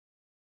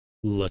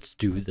Let's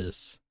do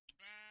this.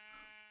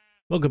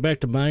 Welcome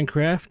back to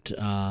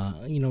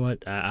Minecraft. You know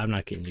what? I'm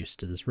not getting used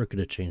to this. We're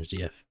gonna change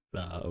the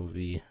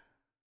FOV.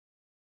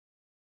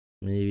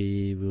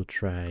 Maybe we'll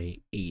try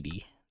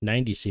 80.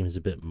 90 seems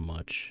a bit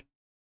much.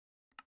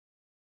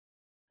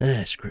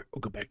 Screw it. We'll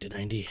go back to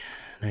 90.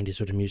 90 is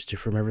what I'm used to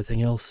from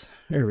everything else.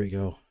 There we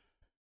go.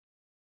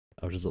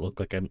 Oh, does it look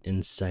like I'm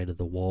inside of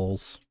the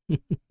walls?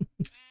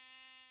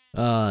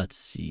 Let's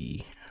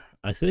see.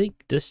 I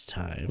think this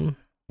time,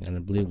 and I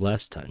believe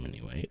last time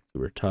anyway,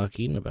 we were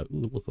talking about,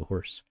 ooh, look, a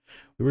horse.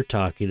 We were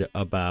talking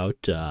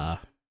about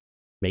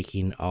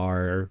making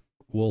our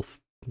wolf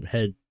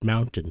head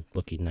mountain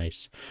looking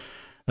nice.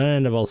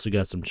 And I've also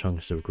got some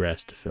chunks of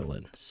grass to fill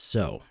in.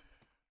 So,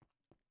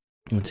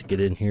 let's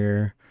get in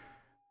here.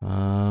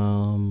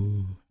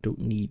 Don't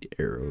need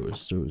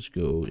arrows. Those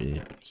go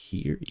in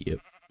here. Yep.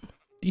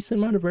 Decent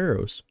amount of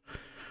arrows.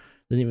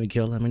 Didn't even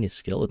kill that many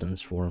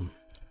skeletons for them.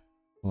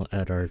 We'll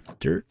add our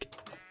dirt.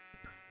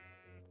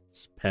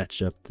 Let's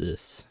patch up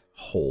this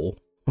hole.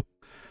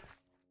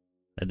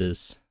 That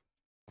is,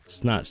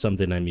 it's not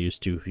something I'm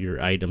used to.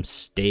 Your items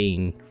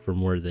staying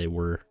from where they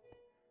were.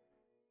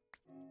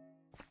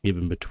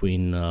 Even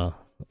between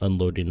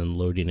unloading and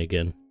loading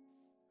again.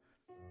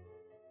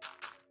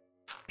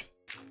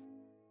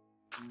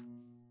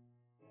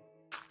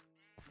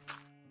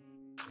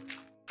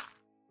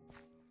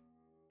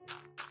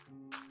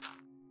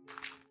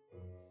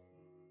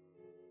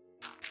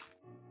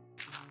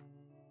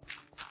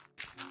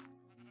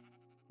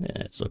 Yeah,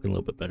 it's looking a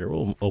little bit better.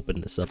 We'll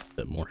open this up a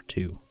bit more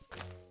too.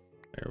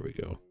 There we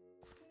go.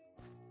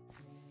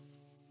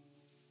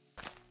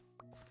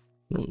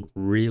 Don't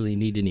really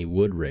need any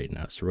wood right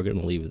now, so we're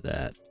gonna leave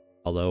that.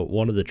 Although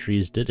one of the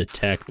trees did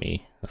attack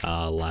me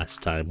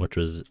last time, which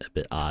was a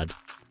bit odd.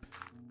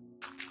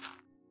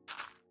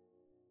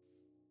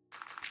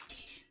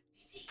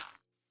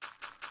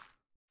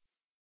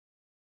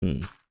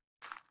 That,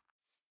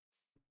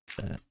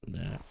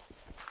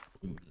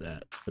 move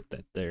that, put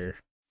that there.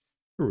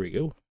 There we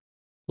go.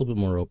 A little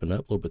bit more opened up,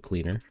 a little bit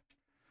cleaner.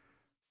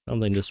 I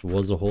don't think this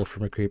was a hole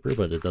from a creeper,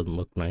 but it doesn't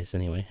look nice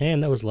anyway.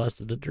 And that was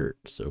last of the dirt,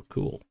 so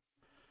cool.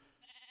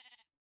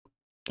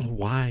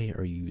 Why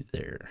are you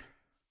there?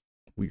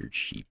 Weird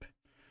sheep.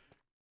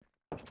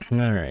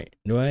 Alright,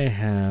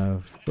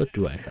 what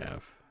do I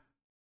have?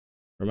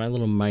 For my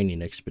little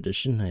mining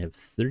expedition, I have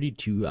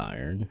 32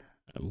 iron.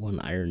 I'm one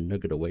iron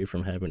nugget away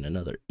from having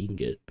another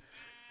ingot.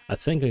 I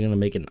think I'm going to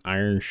make an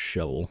iron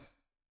shovel.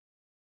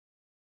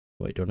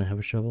 Wait, don't I have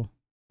a shovel?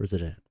 Where's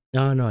it at?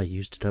 Oh, no, I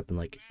used it up in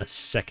like a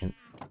second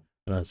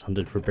when I was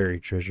hunting for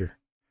buried treasure.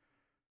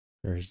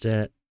 There's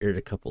that. There's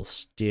a couple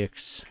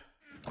sticks.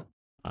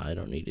 I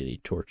don't need any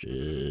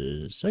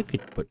torches. I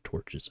could put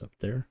torches up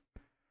there.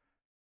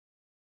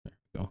 There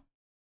we go.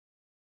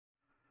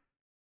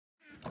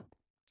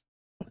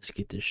 Let's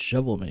get this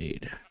shovel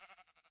made.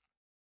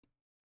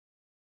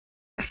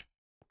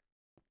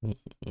 There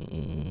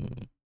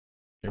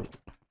we go.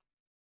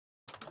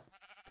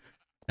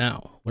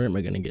 Now, where am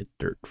I going to get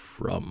dirt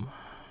from?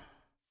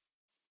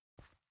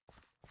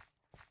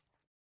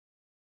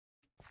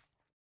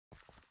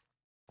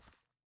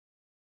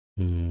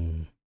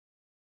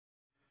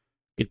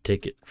 Could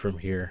take it from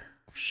here.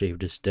 Shave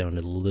this down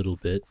a little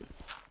bit.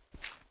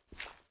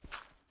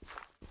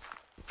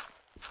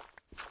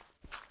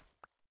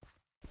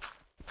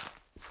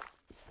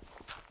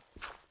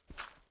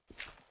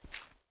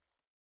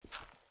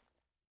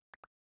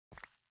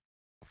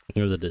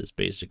 You know that is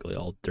basically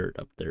all dirt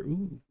up there.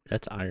 Ooh,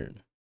 that's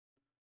iron.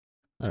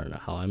 I don't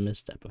know how I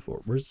missed that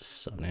before. Where's the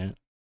sun at?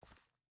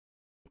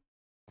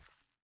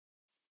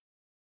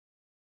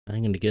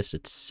 I'm gonna guess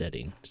it's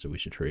setting, so we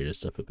should hurry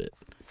this up a bit.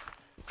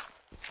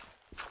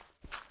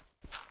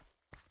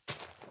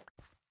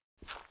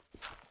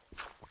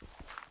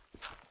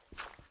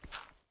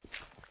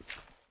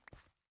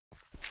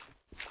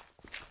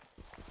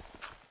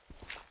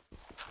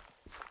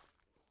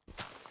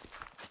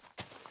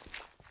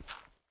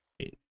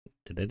 Wait,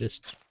 did I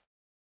just...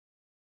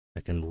 I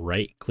can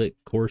right-click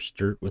coarse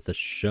dirt with a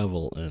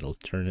shovel and it'll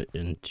turn it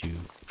into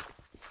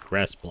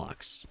grass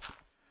blocks.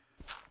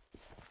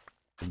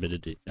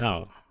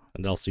 Oh,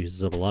 it also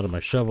uses up a lot of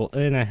my shovel,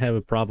 and I have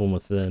a problem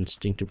with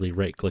instinctively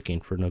right-clicking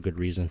for no good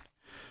reason. In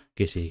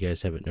case you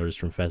guys haven't noticed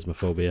from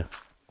Phasmophobia,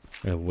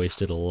 I've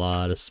wasted a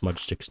lot of smudge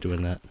sticks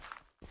doing that.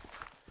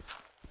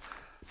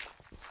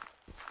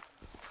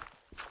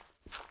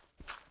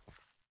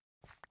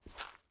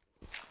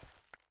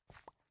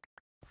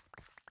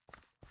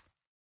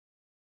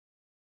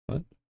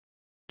 What?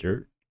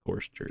 Dirt?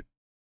 Coarse dirt.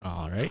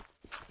 Alright.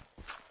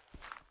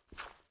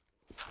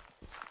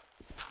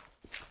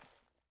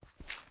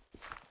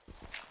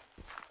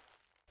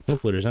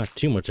 Hopefully there's not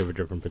too much of a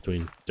difference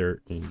between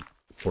dirt and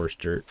coarse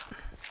dirt.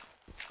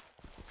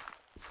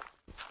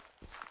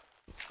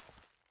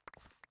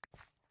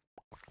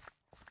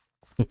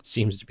 It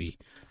seems to be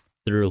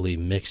thoroughly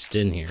mixed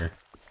in here.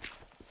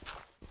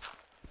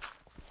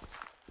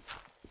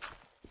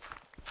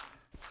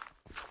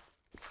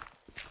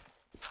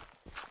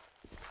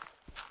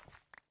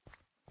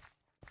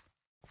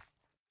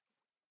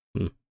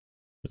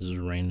 This is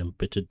random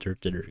bits of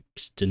dirt that are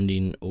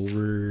extending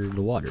over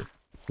the water.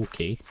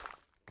 Okay.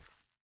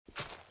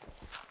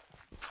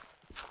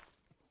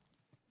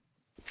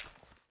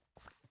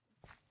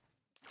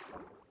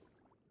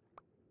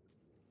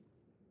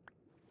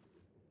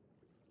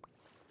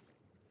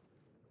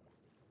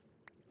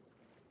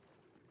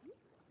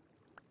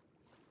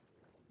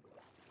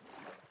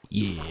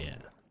 Yeah.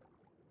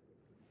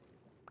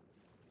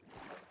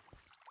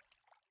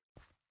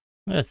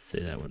 Let's say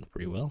that went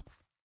pretty well.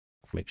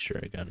 Make sure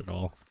I got it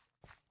all.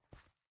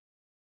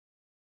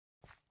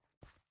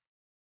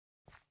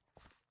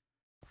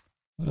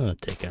 I'll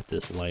take out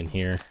this line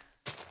here.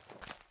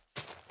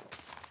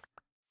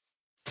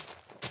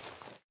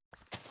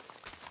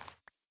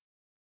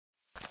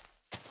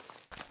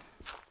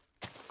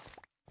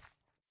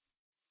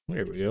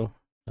 There we go.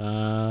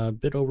 A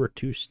bit over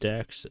 2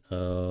 stacks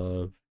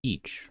of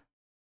each.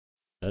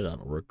 That ought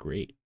to work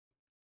great.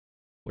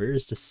 Where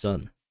is the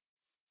sun?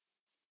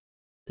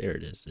 There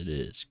it is. It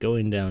is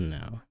going down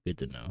now. Good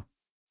to know.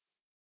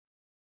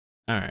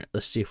 Alright,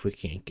 let's see if we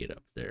can't get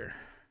up there.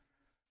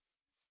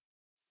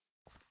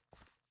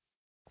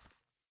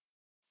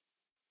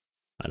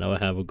 I know I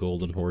have a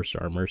golden horse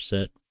armor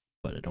set,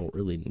 but I don't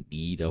really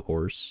need a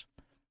horse.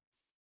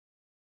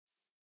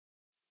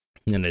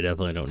 And I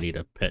definitely don't need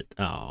a pet.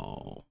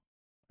 Oh.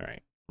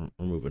 Alright,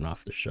 we're moving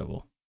off the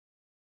shovel.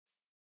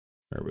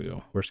 There we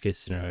go. Worst case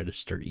scenario, I just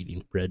start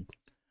eating bread.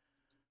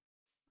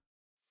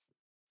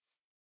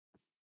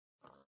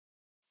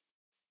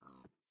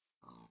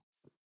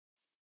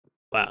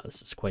 Wow,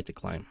 this is quite the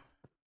climb.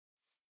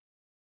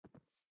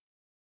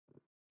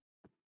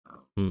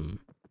 Hmm.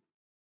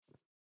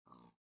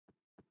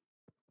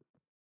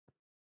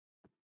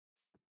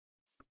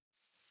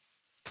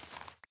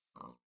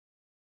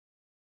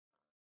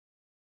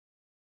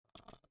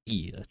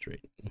 E, that's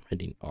right. I'm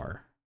hitting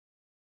R.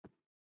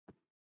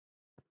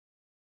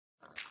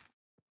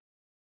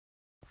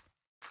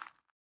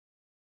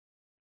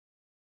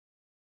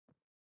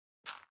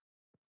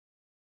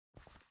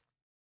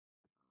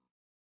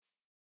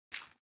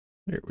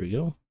 There we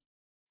go.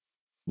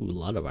 Ooh, a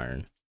lot of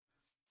iron.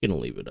 Gonna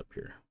leave it up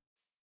here.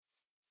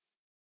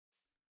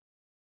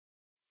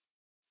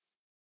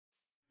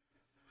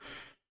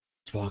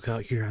 Let's walk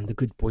out here on the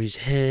good boy's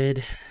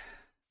head.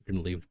 We're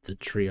gonna leave the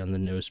tree on the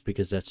nose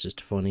because that's just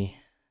funny.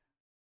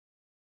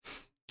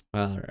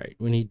 Alright,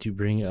 we need to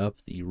bring up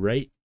the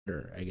right,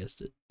 or I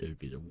guess it would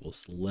be the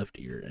wolf's left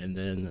ear, and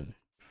then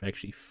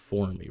actually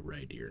form a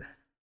right ear.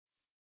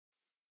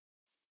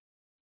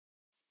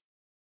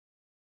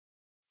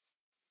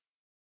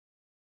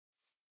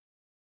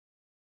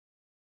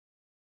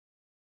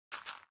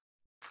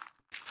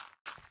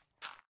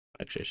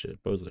 Actually,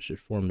 I should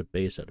form the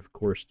base out of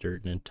coarse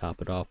dirt and then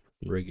top it off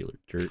with regular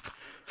dirt.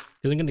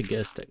 Because I'm going to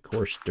guess that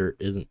coarse dirt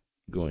isn't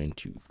going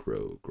to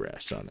grow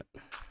grass on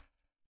it.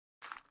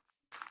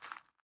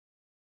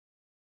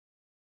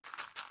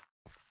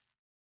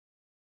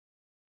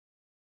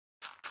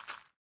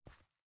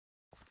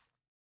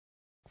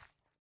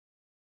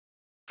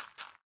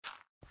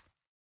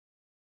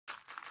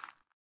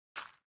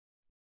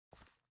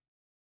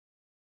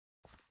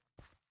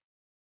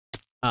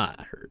 Ah,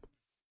 I heard.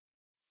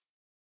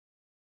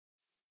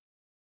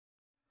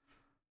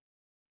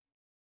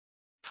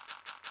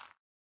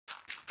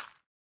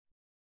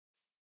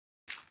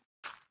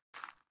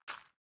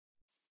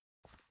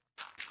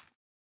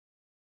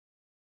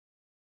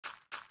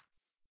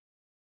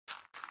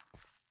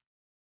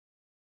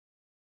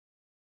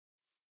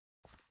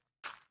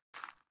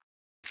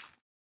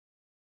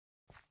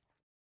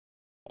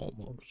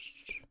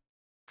 Almost.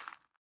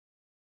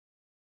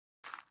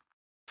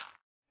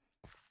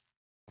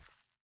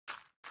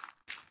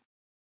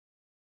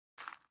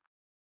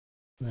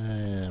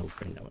 We'll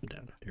bring that one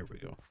down. There we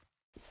go.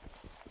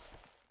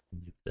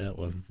 Leave that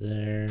one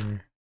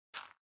there.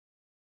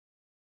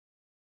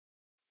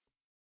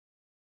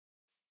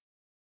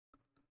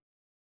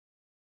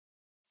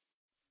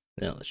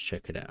 Now let's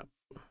check it out.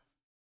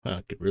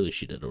 I could really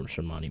shoot that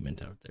ocean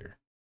monument out there.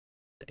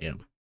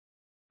 Damn.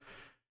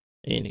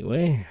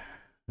 Anyway,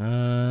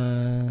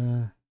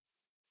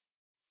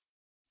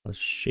 let's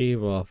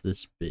shave off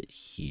this bit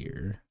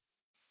here.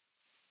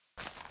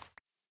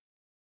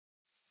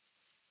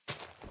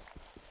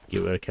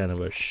 Give it a kind of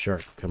a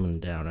sharp coming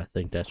down. I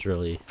think that's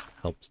really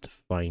helps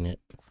define it.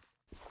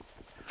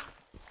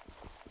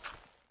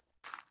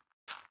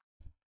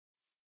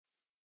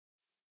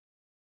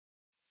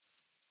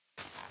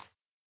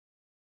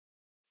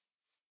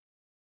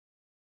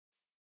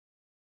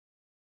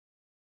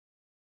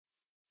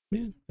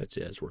 Yeah, that's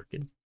it. It's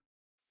working.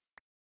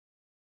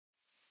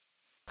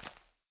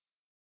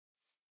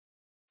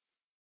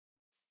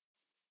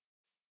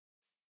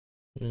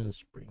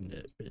 Let's bring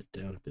that bit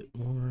down a bit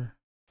more.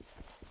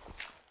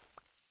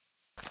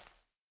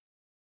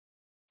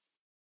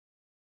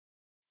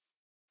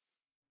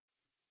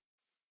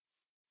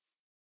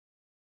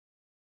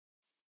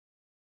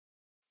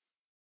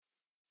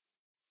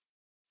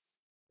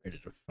 Ready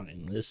to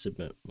define this a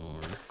bit more.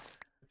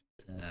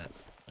 That,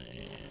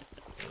 and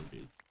we'll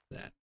do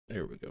that.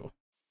 There we go.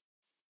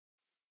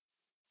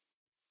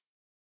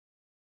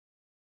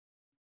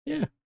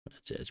 Yeah,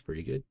 that's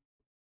pretty good.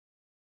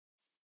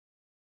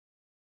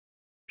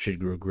 Should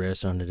grow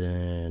grass on it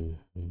in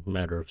a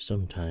matter of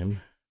some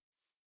time.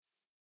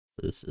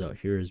 This out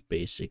here is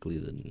basically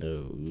the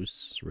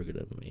nose. So we're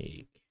gonna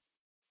make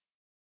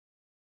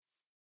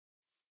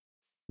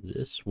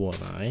this one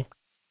eye.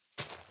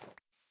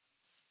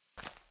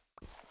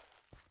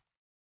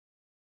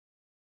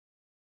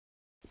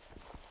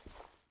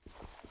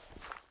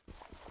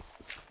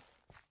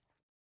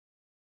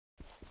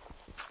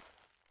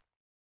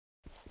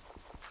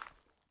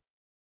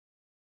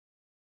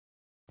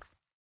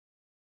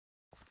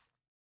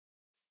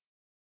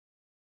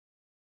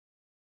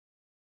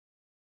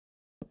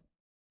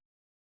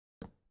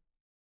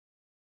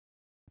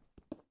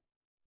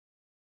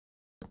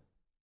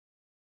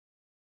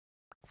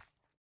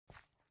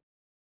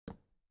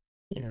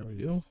 There we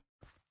go.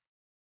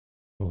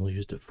 Only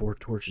used it 4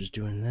 torches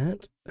doing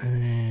that,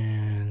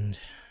 and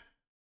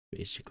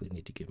basically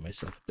need to give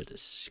myself a bit of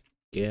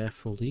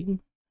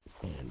scaffolding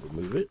and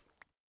remove it.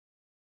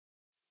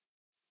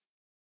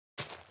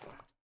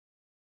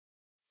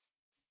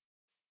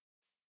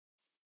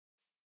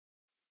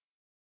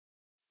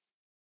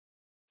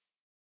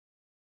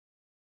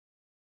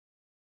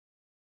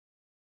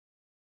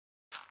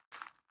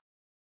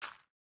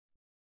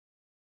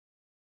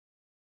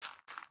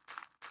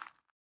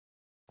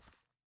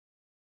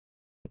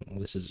 Well,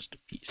 this is just a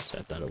piece.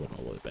 I thought it went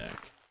all the way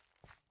back.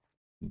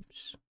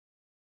 Oops.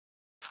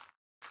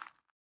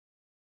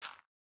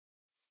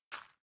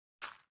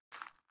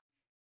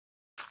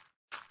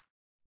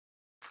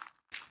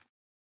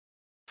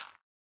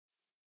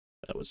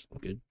 That wasn't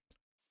good.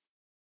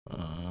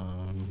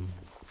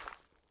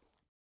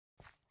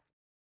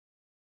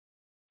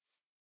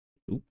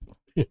 Oop.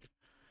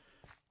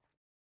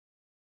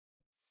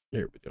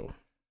 There we go.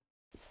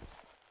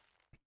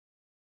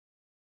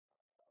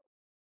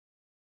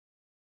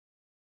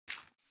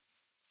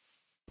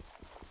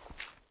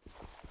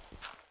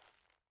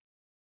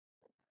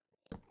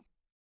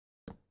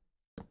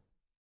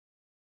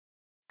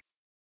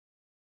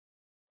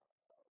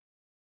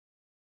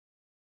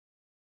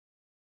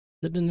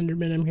 Is that an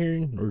Enderman I'm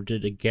hearing? Or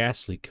did a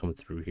ghastly come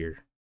through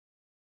here?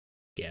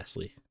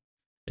 Ghastly.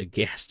 A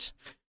ghast.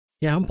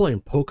 Yeah, I'm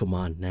playing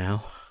Pokemon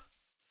now.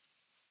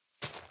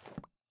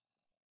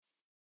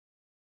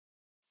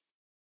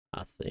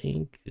 I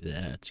think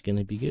that's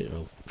gonna be good.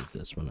 Oh, move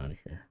this one out of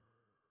here.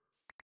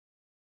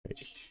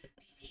 Right.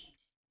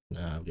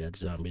 Now I've got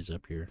zombies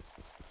up here.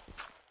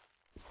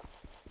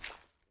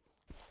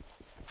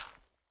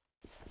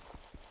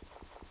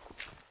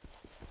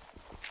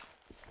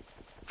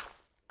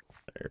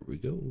 There we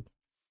go.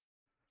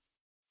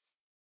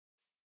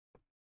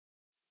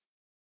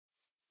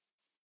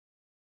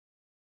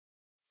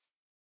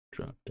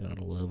 Drop down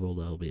a level,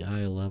 that'll be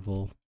eye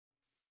level.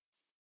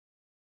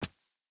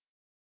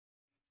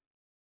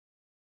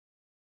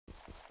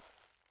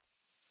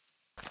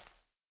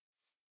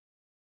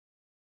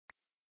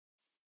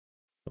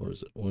 Or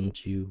is it 1,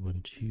 2,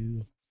 1,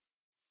 2?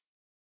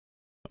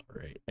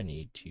 Alright, I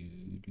need to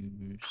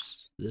do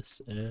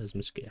this as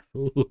my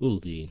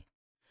scaffolding.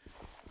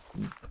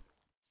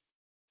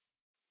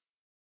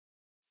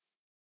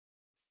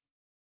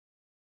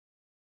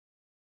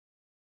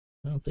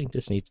 I don't think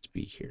this needs to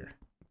be here.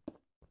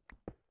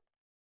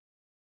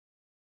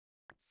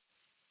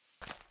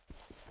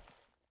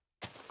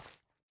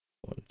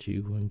 1,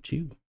 2, 1,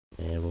 2.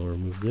 And we'll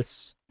remove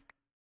this.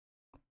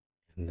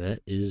 And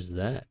that is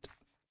that.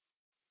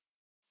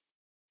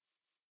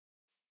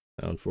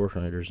 Now,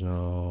 unfortunately, there's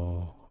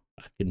no...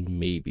 I can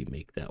maybe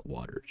make that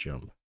water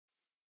jump.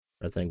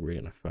 I think we're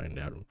going to find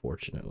out,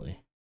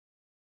 unfortunately.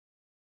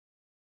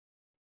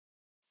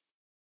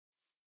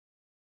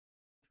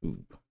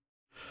 Ooh.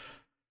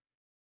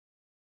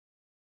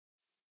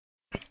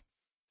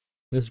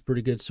 This is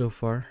pretty good so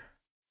far.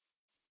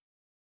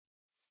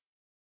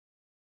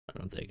 I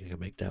don't think I can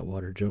make that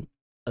water jump.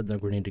 I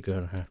think we need to go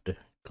and have to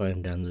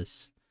climb down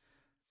this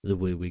the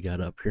way we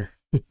got up here.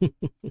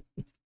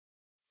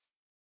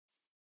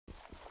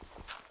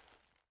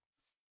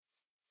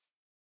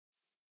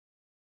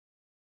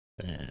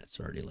 Yeah, it's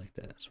already like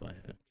that. That's why.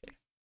 Okay.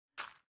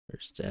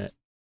 There's that.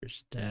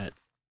 There's that.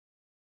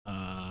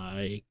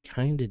 I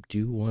kind of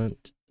do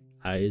want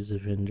Eyes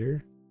of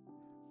Ender.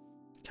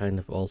 Kind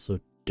of also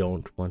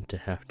don't want to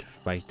have to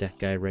fight that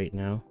guy right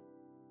now.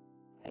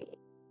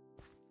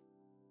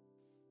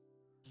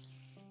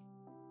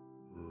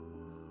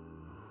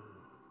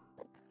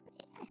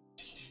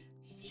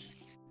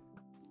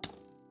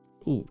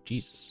 Ooh,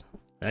 Jesus.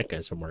 That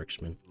guy's a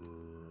marksman.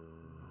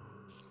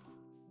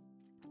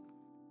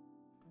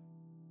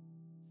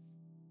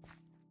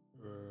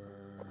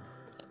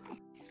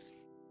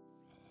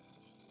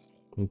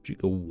 Don't you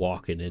go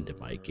walking into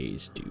my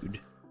gaze, dude.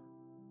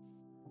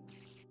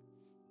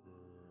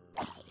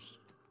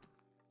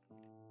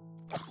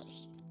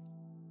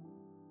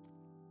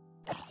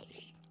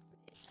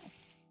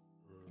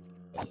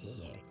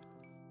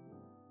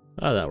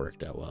 Oh, that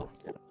worked out well.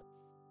 I'm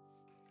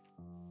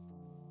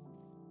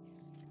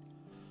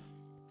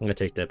gonna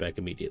take that back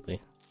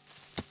immediately.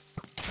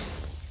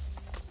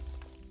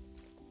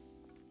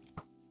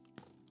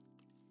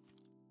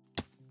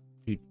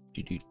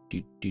 Do, do,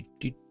 do, do,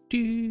 do,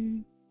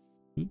 do.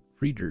 Ooh,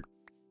 free dirt.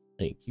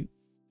 Thank you.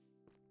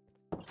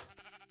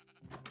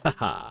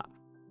 Haha.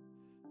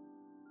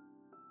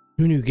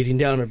 Who knew getting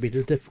down would be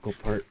the difficult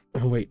part?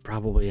 Oh, wait,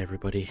 probably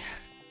everybody.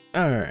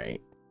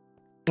 Alright.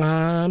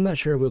 I'm not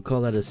sure we'll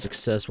call that a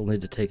success. We'll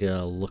need to take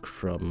a look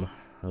from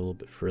a little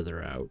bit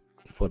further out.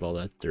 Put all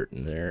that dirt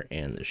in there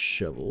and the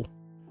shovel.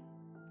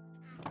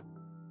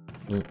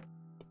 Got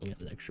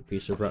an extra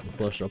piece of rotten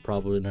flesh I'll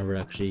probably never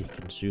actually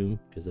consume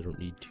because I don't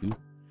need to.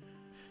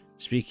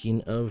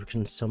 Speaking of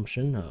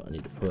consumption, I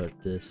need to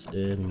put this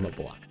in my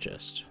block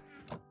chest.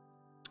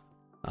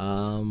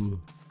 Let's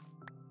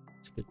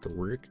get to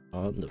work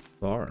on the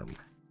farm.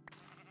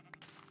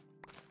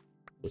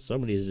 Well,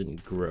 some of these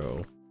didn't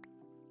grow.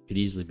 Could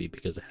easily be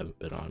because I haven't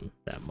been on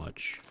that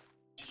much.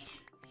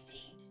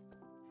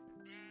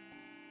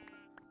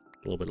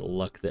 A little bit of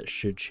luck that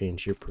should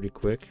change here pretty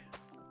quick.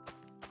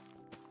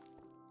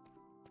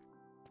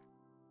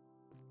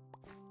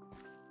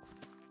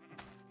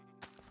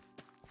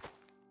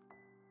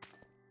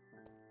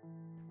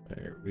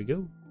 There we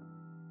go.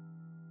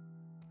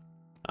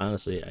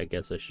 Honestly, I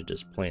guess I should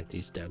just plant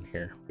these down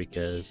here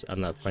because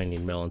I'm not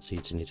finding melon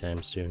seeds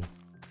anytime soon.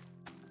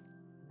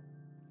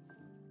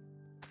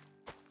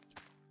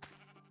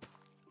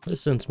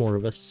 This sounds more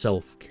of a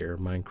self-care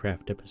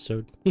Minecraft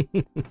episode.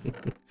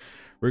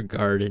 We're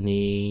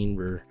gardening,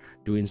 we're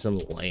doing some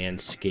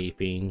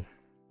landscaping.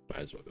 Might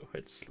as well go ahead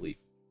and sleep.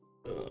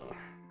 Ugh.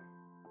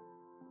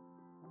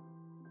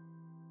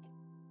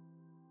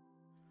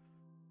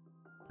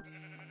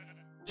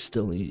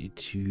 Still need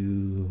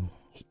to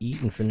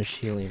eat and finish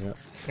healing up.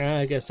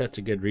 I guess that's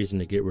a good reason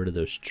to get rid of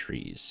those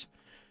trees.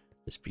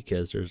 Just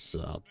because there's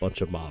a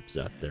bunch of mobs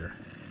out there.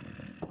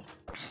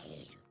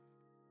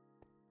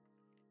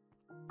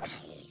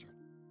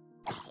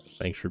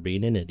 Thanks for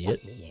being an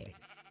idiot.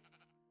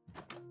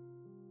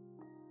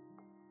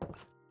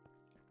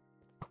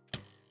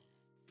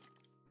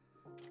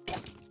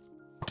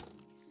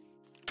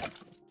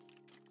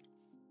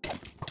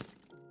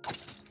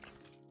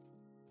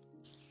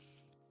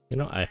 You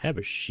know, I have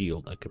a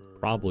shield I could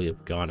probably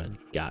have gone and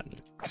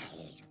gotten.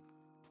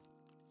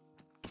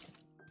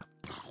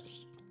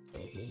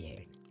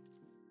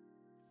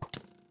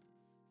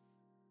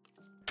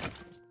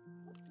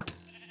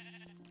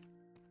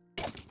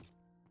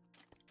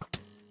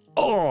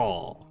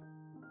 Oh!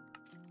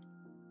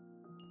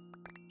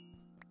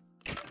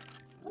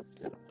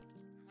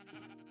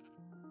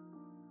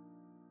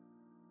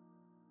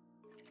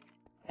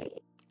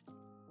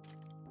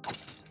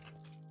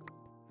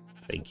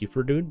 Thank you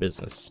for doing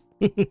business.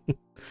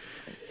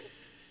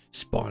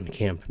 Spawn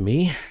camp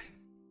me.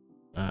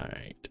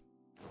 Alright.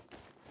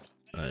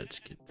 Let's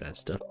get that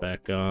stuff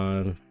back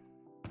on.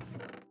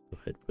 Go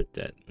ahead, put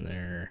that in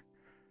there.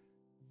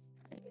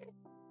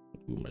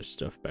 Move my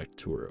stuff back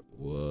to where it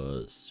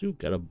was. Ooh,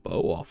 got a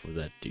bow off of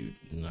that dude.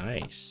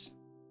 Nice.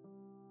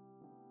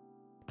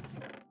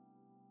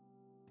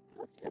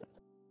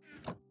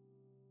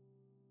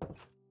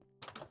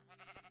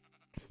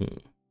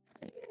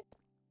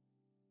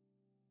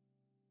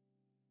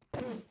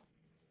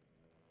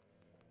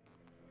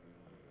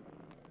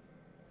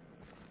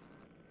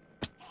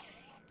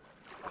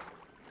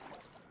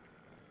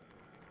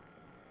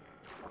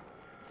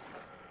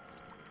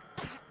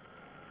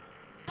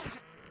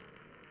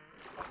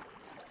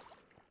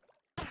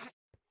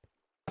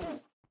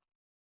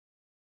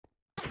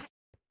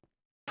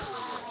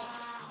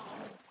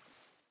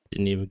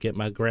 Didn't even get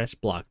my grass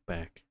block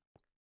back.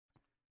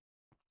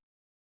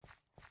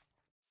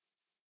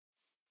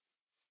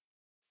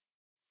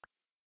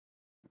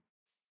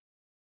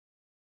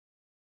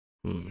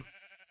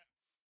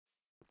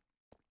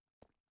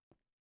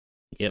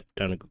 Yep,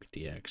 time to go get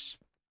the axe.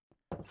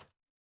 I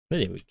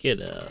didn't even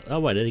get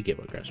oh, I did get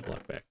my grass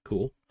block back.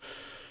 Cool.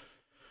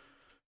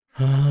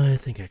 I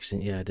think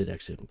yeah, I did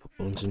accidentally put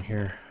bones in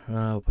here.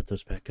 I'll put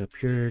those back up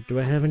here. Do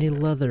I have any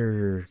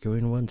leather?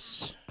 Going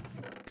once,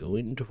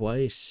 going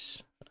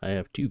twice. I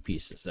have 2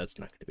 pieces. That's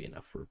not going to be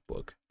enough for a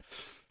book.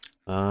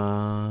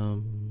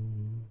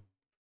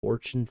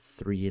 Fortune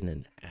 3 and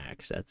an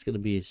axe. That's going to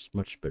be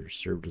much better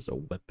served as a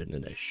weapon,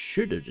 and I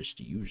should have just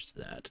used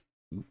that.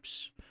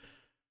 Oops.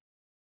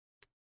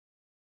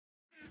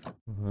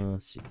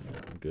 Let's see.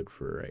 I'm good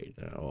for right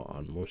now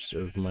on most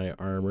of my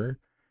armor.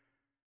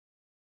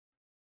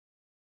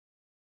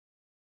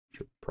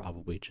 Should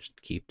probably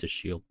just keep the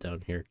shield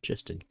down here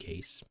just in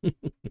case.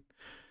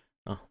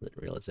 Oh,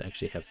 didn't realize I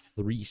actually have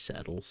 3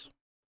 saddles.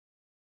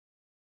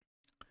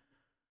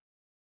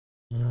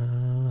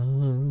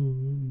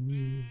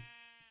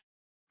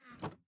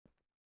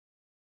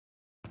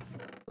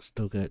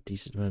 Still got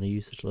decent amount of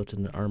usage left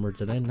in the armor.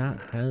 Did I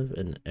not have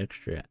an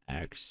extra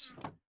axe?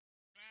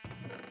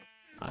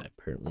 I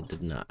apparently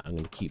did not. I'm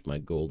going to keep my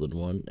golden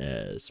one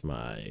as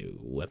my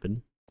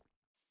weapon.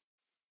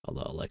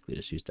 Although I'll likely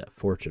just use that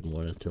fortune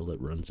one until it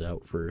runs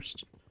out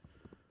first.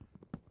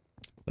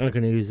 I'm not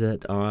going to use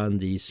that on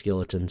the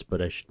skeletons,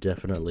 but I should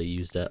definitely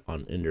use that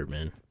on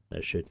Enderman.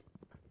 That should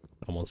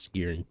almost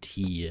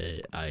guarantee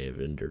a Eye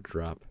of Ender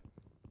drop.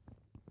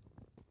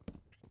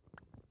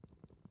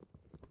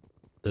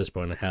 this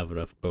point, I have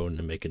enough bone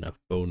to make enough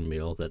bone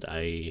meal that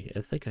I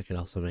think I could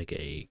also make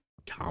a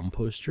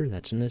composter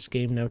that's in this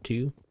game now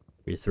too.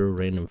 You throw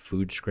random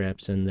food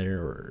scraps in there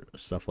or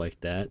stuff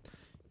like that,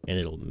 and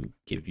it'll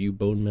give you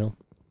bone meal.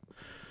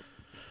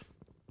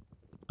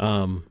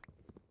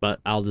 But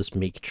I'll just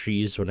make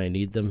trees when I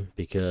need them,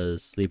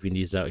 because leaving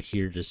these out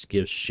here just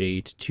gives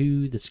shade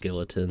to the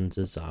skeletons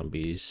and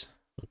zombies.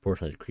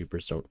 Unfortunately, the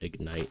creepers don't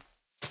ignite.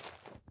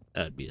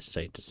 That'd be a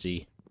sight to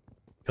see.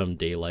 Come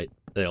daylight,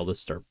 they all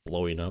just start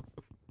blowing up.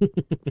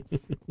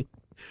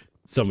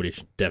 Somebody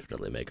should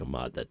definitely make a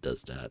mod that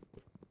does that.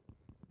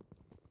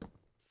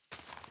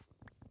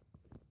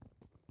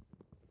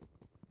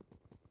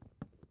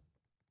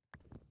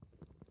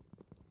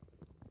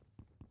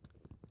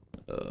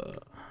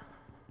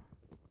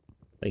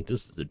 I think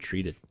this is the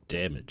tree that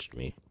damaged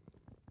me.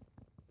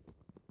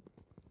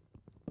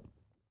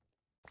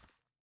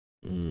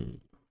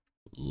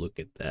 Look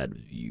at that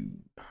view.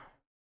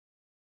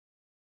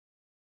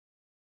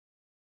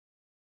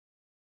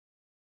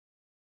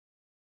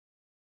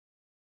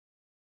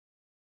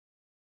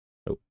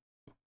 Oh.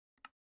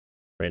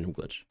 Random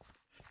glitch.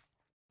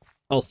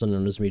 Also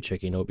known as me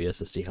checking OBS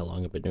to see how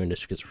long I've been doing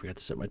this, because I forgot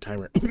to set my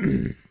timer.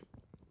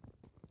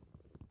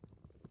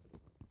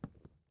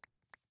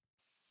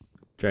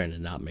 Trying to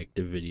not make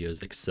the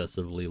videos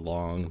excessively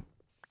long.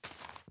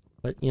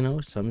 But, you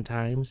know,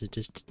 sometimes it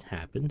just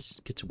happens.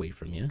 It gets away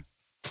from you.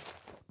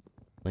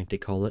 Like they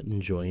call it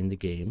enjoying the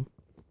game.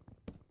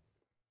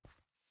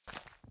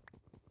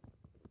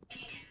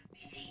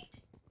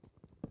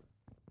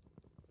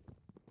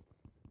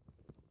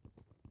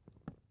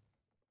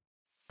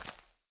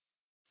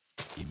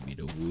 Give me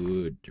the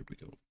wood. There we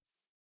go.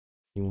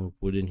 Any more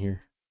wood in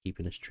here?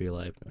 Keeping this tree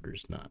alive? No,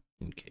 there's not.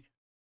 Okay.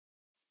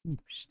 Ooh,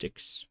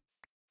 sticks.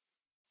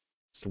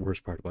 That's the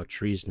worst part about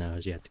trees now,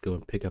 is you have to go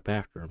and pick up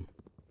after them.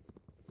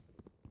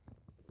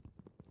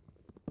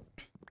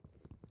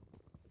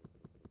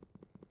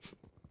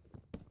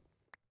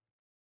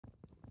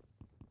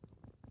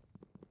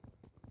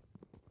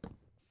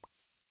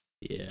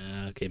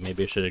 Yeah, okay,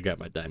 maybe I should have got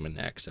my diamond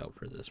axe out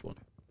for this one.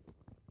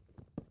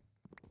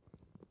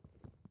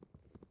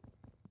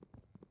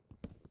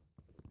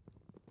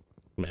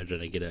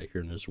 Imagine I get out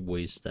here and just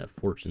waste that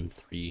Fortune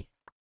 3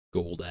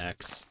 gold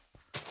axe.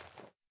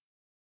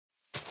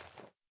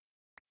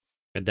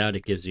 I doubt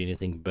it gives you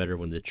anything better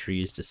when the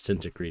tree is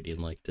disintegrating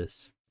like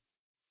this.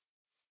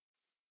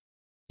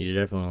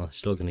 You're definitely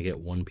still going to get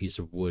one piece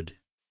of wood.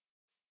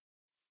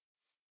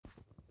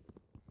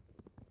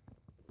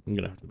 I'm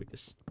going to have to make a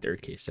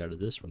staircase out of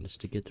this one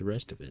just to get the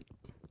rest of it.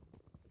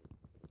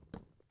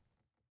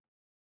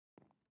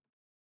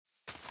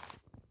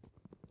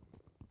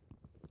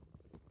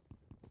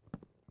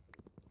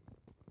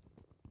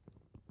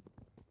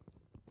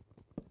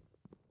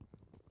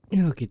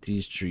 I'll get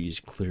these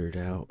trees cleared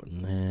out,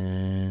 and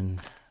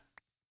then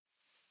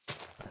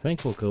I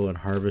think we'll go and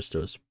harvest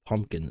those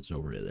pumpkins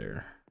over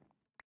there.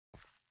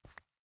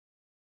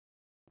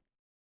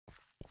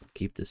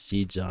 Keep the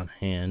seeds on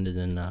hand, and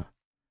then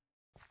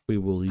we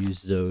will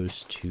use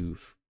those to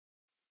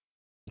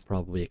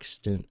probably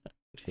extend.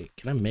 Okay,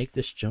 can I make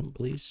this jump,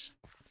 please?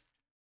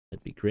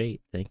 That'd be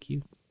great, thank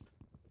you.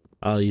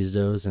 I'll use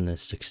those and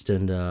just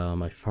extend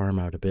my farm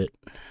out a bit.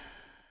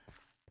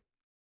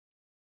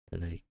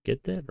 Did I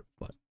get that or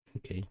what?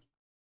 Okay.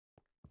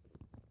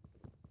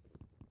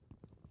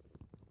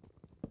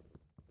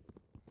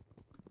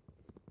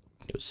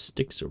 Those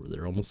sticks over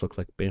there almost look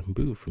like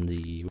bamboo from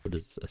the, what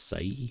is this,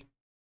 acai?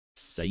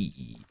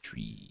 Acai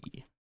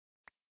tree.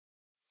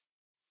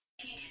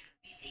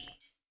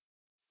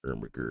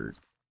 Ermagerd.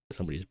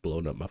 Somebody's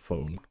blown up my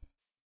phone.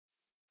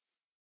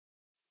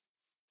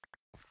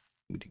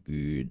 With the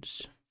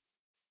goods.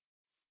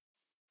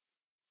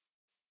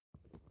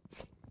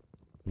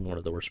 One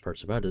of the worst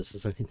parts about this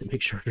is I need to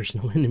make sure there's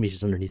no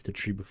enemies underneath the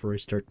tree before I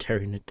start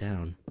tearing it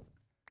down.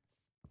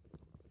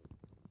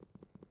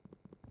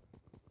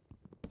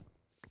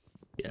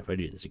 Yeah, if I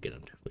do this again,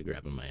 I'm definitely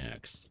grabbing my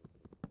axe.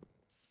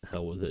 The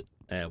hell with it.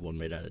 I have one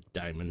made out of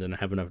diamond, and I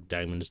have enough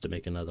diamonds to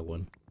make another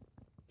one.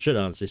 Should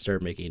honestly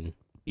start making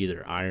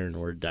either iron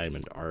or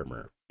diamond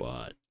armor,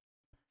 but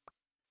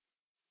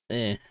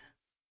it's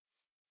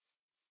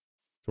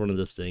one of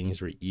those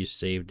things where you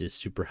save this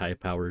super high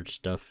powered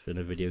stuff in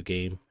a video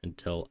game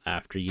until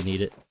after you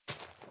need it.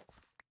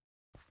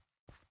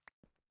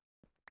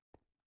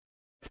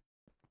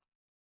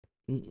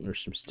 There's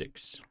some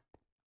sticks.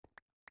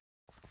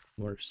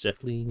 More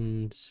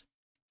saplings.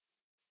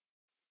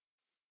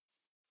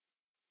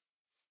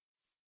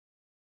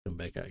 Come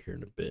back out here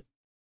in a bit.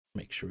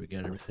 Make sure we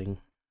got everything.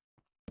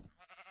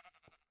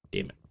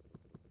 Damn it.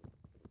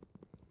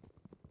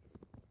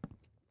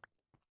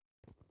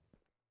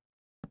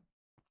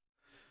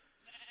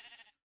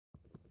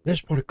 I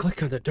just want to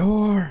click on the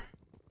door.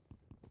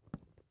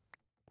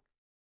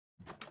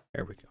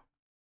 There we go.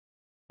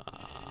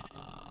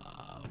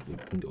 We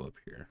can go up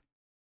here.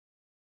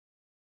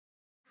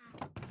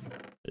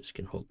 This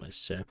can hold my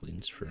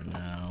saplings for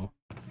now.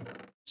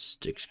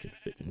 Sticks can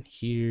fit in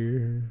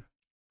here.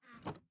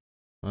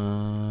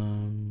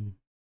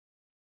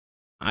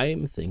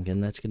 I'm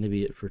thinking that's going to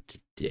be it for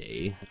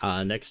today.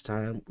 Next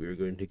time we're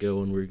going to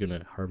go and we're going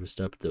to harvest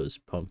up those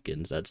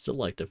pumpkins. I'd still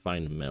like to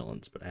find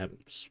melons, but I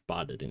haven't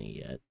spotted any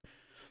yet.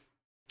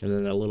 And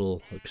then that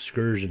little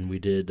excursion we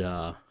did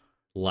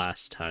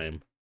last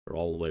time, or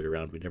all the way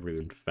around, we never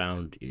even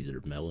found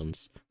either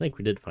melons. I think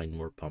we did find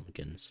more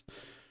pumpkins,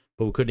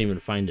 but we couldn't even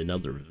find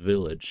another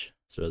village.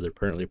 So they're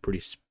apparently pretty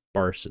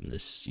sparse in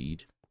this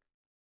seed.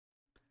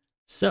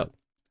 So,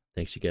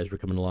 thanks you guys for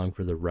coming along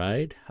for the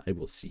ride. I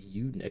will see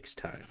you next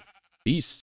time. Peace.